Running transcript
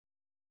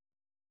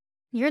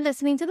You're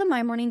listening to the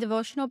My Morning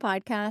Devotional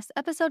Podcast,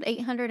 episode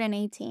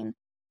 818.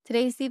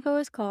 Today's Devo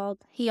is called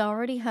He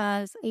Already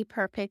Has a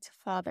Perfect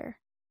Father.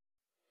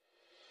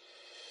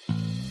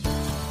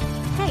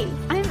 Hey,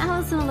 I'm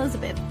Allison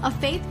Elizabeth, a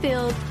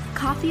faith-filled,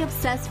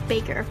 coffee-obsessed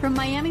baker from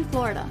Miami,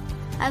 Florida.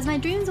 As my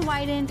dreams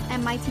widened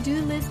and my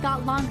to-do list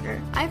got longer,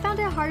 I found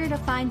it harder to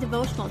find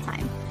devotional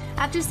time.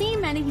 After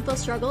seeing many people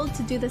struggle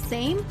to do the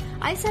same,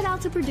 I set out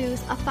to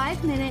produce a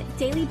 5-minute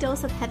daily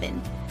dose of heaven.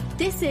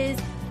 This is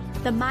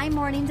the My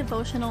Morning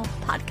Devotional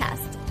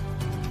Podcast.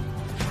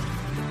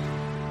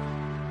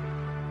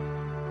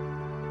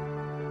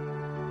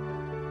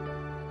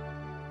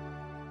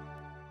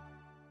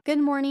 Good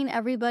morning,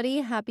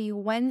 everybody. Happy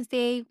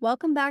Wednesday.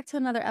 Welcome back to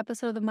another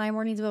episode of the My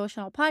Morning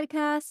Devotional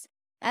Podcast.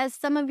 As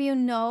some of you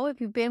know,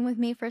 if you've been with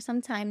me for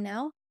some time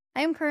now,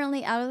 I am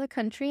currently out of the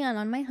country and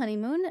on my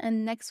honeymoon,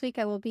 and next week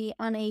I will be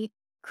on a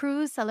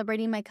cruise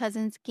celebrating my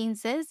cousin's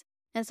quinces.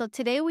 And so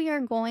today we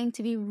are going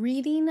to be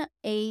reading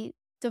a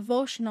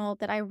devotional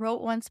that I wrote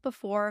once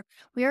before.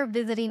 We are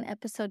visiting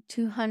episode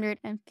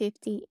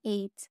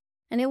 258,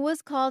 and it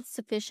was called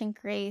Sufficient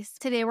Grace.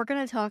 Today we're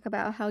going to talk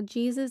about how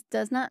Jesus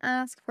does not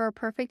ask for a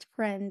perfect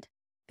friend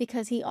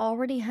because he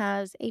already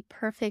has a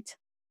perfect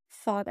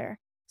Father.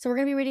 So we're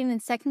going to be reading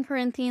in 2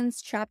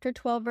 Corinthians chapter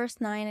 12,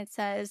 verse 9. It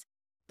says,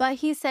 "But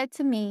he said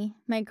to me,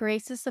 my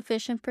grace is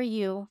sufficient for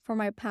you, for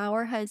my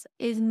power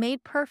is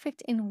made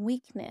perfect in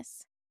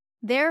weakness.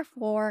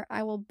 Therefore,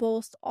 I will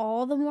boast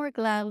all the more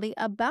gladly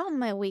about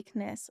my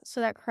weakness, so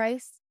that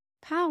Christ's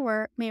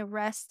power may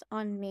rest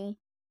on me."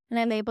 And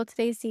I labeled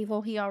today's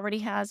Devo, He Already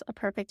Has a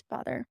Perfect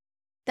Father.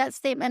 That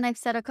statement I've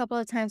said a couple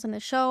of times on the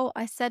show.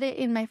 I said it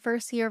in my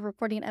first year of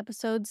recording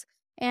episodes,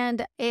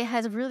 and it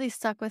has really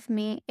stuck with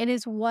me. It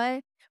is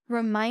what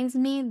reminds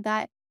me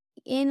that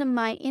in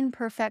my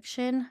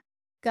imperfection,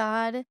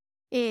 God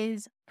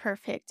is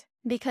perfect.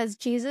 Because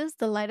Jesus,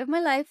 the light of my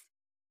life,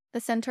 the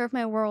center of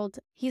my world,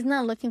 he's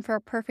not looking for a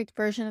perfect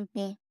version of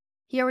me.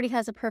 He already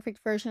has a perfect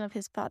version of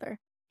his Father.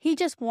 He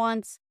just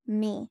wants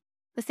me.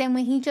 The same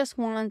way he just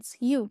wants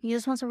you. He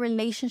just wants a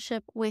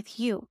relationship with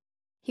you.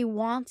 He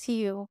wants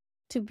you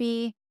to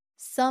be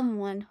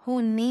someone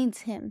who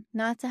needs him,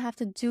 not to have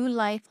to do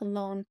life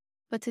alone,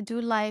 but to do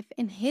life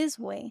in his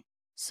way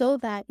so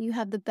that you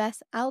have the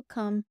best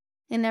outcome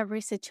in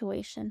every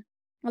situation.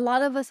 A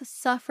lot of us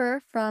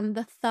suffer from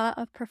the thought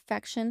of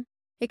perfection.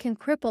 It can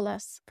cripple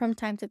us from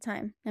time to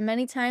time. And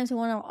many times we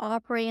want to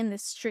operate in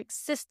this strict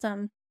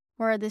system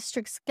or this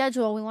strict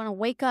schedule. We want to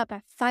wake up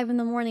at 5 in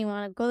the morning. We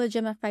want to go to the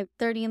gym at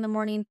 5:30 in the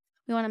morning.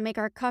 We want to make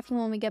our coffee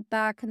when we get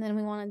back. And then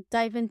we want to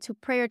dive into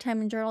prayer time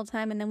and journal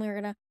time. And then we're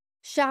going to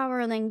shower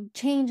and then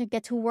change and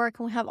get to work.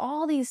 And we have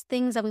all these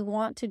things that we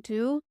want to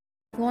do.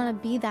 We want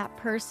to be that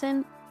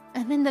person.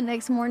 And then the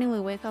next morning we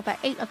wake up at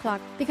 8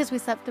 o'clock because we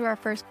slept through our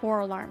first 4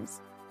 alarms.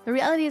 The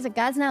reality is that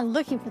God's not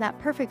looking for that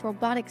perfect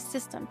robotic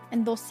system.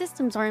 And those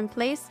systems are in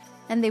place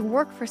and they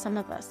work for some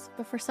of us.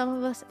 But for some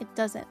of us, it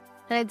doesn't.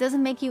 And it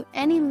doesn't make you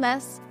any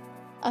less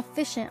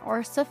efficient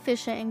or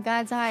sufficient in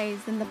God's eyes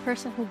than the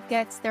person who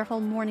gets their whole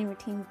morning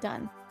routine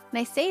done. And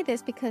I say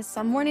this because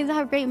some mornings I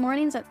have great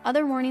mornings and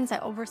other mornings I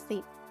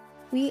oversleep.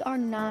 We are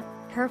not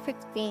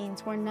perfect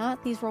beings. We're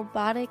not these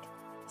robotic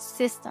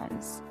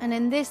systems. And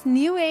in this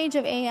new age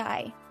of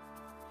AI,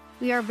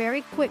 we are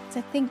very quick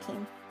to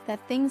thinking that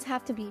things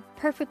have to be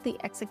perfectly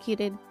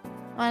executed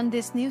on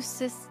this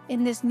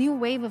in this new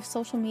wave of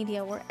social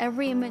media where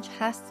every image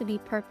has to be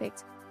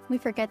perfect. We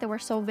forget that we're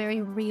so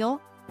very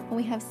real and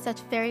we have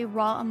such very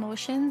raw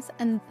emotions,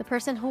 and the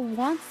person who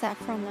wants that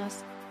from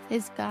us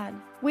is God.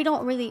 We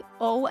don't really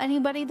owe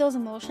anybody those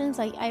emotions.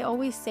 I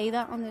always say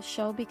that on this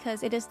show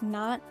because it is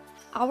not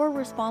our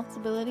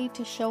responsibility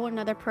to show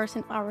another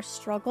person our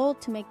struggle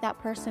to make that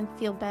person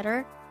feel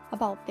better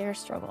about their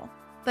struggle.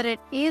 But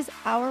it is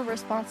our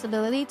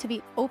responsibility to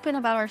be open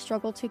about our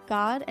struggle to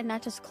God and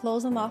not just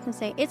close them off and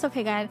say, it's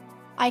okay, God,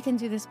 I can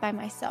do this by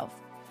myself.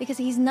 Because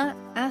he's not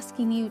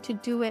asking you to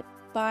do it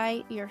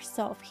by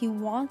yourself. He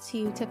wants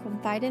you to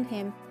confide in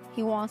him.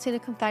 He wants you to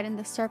confide in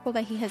the circle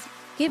that he has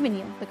given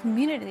you, the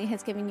community that he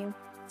has given you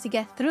to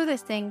get through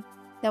this thing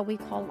that we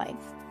call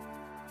life.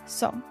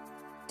 So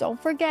don't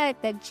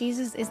forget that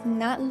Jesus is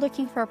not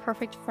looking for a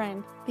perfect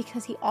friend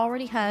because he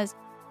already has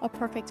a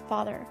perfect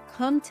Father.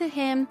 Come to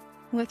him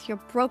with your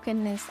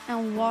brokenness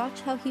and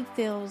watch how he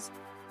fills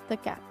the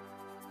gap.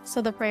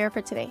 So the prayer for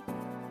today.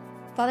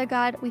 Father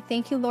God, we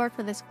thank you, Lord,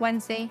 for this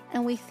Wednesday,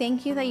 and we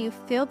thank you that you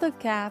fill the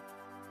gap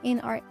in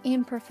our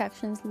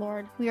imperfections,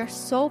 Lord. We are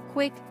so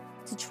quick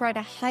to try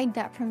to hide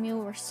that from you.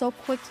 We're so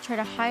quick to try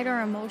to hide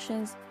our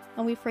emotions,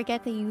 and we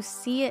forget that you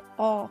see it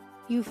all.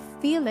 You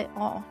feel it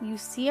all. You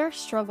see our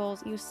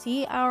struggles. You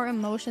see our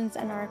emotions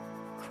and our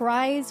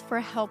cries for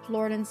help,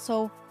 Lord. And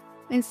so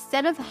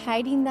instead of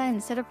hiding that,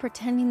 instead of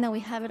pretending that we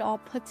have it all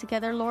put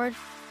together, Lord,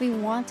 we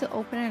want to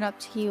open it up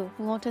to you.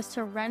 We want to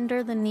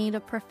surrender the need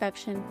of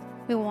perfection.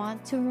 We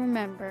want to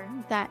remember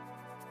that,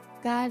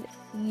 God,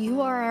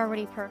 you are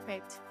already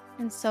perfect,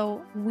 and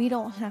so we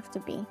don't have to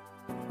be.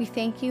 We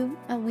thank you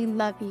and we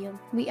love you.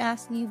 We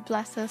ask that you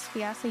bless us.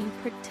 We ask that you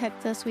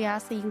protect us. We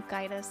ask that you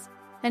guide us.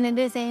 And it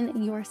is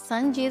in your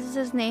Son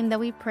Jesus' name that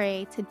we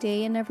pray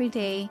today and every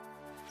day.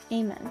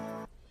 Amen.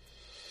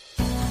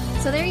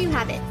 So there you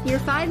have it, your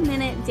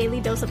 5-minute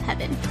daily dose of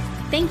heaven.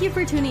 Thank you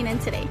for tuning in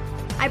today.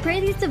 I pray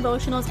these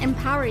devotionals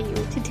empower you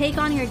to take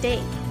on your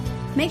day.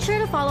 Make sure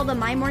to follow the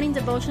My Morning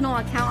Devotional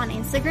account on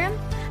Instagram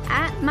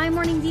at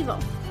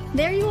MyMorningDevo.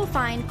 There you will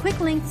find quick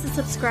links to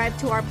subscribe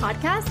to our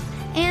podcast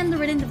and the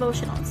written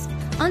devotionals.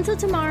 Until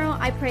tomorrow,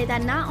 I pray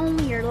that not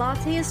only your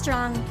latte is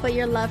strong, but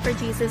your love for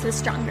Jesus is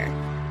stronger.